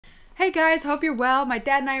Hey guys, hope you're well. My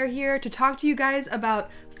dad and I are here to talk to you guys about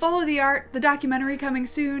Follow the Art, the documentary coming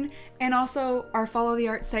soon, and also our Follow the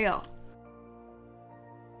Art sale.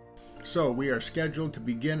 So we are scheduled to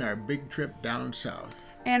begin our big trip down south.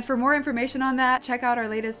 And for more information on that, check out our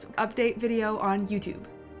latest update video on YouTube.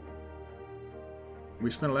 We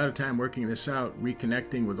spent a lot of time working this out,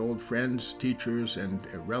 reconnecting with old friends, teachers, and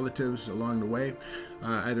relatives along the way,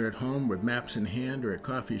 either at home with maps in hand or at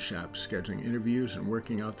coffee shops, scheduling interviews and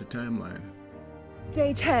working out the timeline.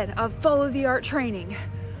 Day 10 of Follow the Art training.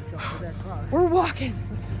 We're walking.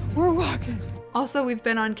 We're walking. Also, we've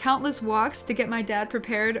been on countless walks to get my dad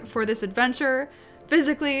prepared for this adventure,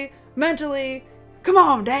 physically, mentally. Come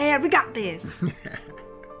on, Dad, we got this.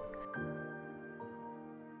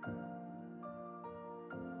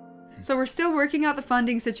 So we're still working out the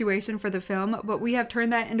funding situation for the film, but we have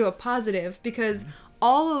turned that into a positive because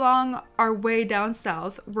all along our way down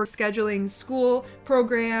south, we're scheduling school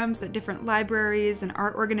programs at different libraries and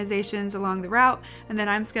art organizations along the route, and then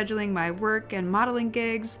I'm scheduling my work and modeling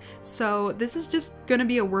gigs. So this is just gonna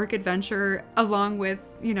be a work adventure along with,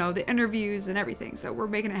 you know, the interviews and everything. So we're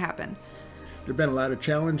making it happen. There have been a lot of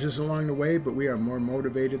challenges along the way, but we are more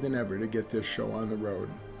motivated than ever to get this show on the road.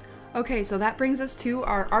 Okay, so that brings us to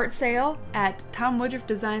our art sale at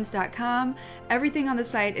tomwoodruffdesigns.com. Everything on the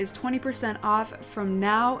site is 20% off from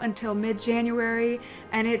now until mid-January,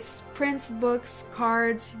 and it's prints, books,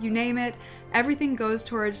 cards, you name it. Everything goes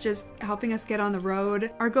towards just helping us get on the road.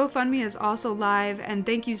 Our GoFundMe is also live, and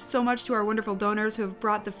thank you so much to our wonderful donors who have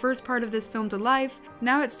brought the first part of this film to life.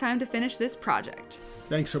 Now it's time to finish this project.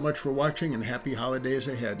 Thanks so much for watching, and happy holidays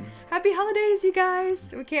ahead. Happy holidays, you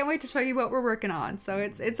guys! We can't wait to show you what we're working on. So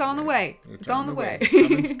it's on the way. It's on the way.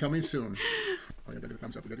 Coming soon. Oh, you gotta do a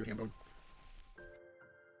thumbs up. We gotta do a hand bone.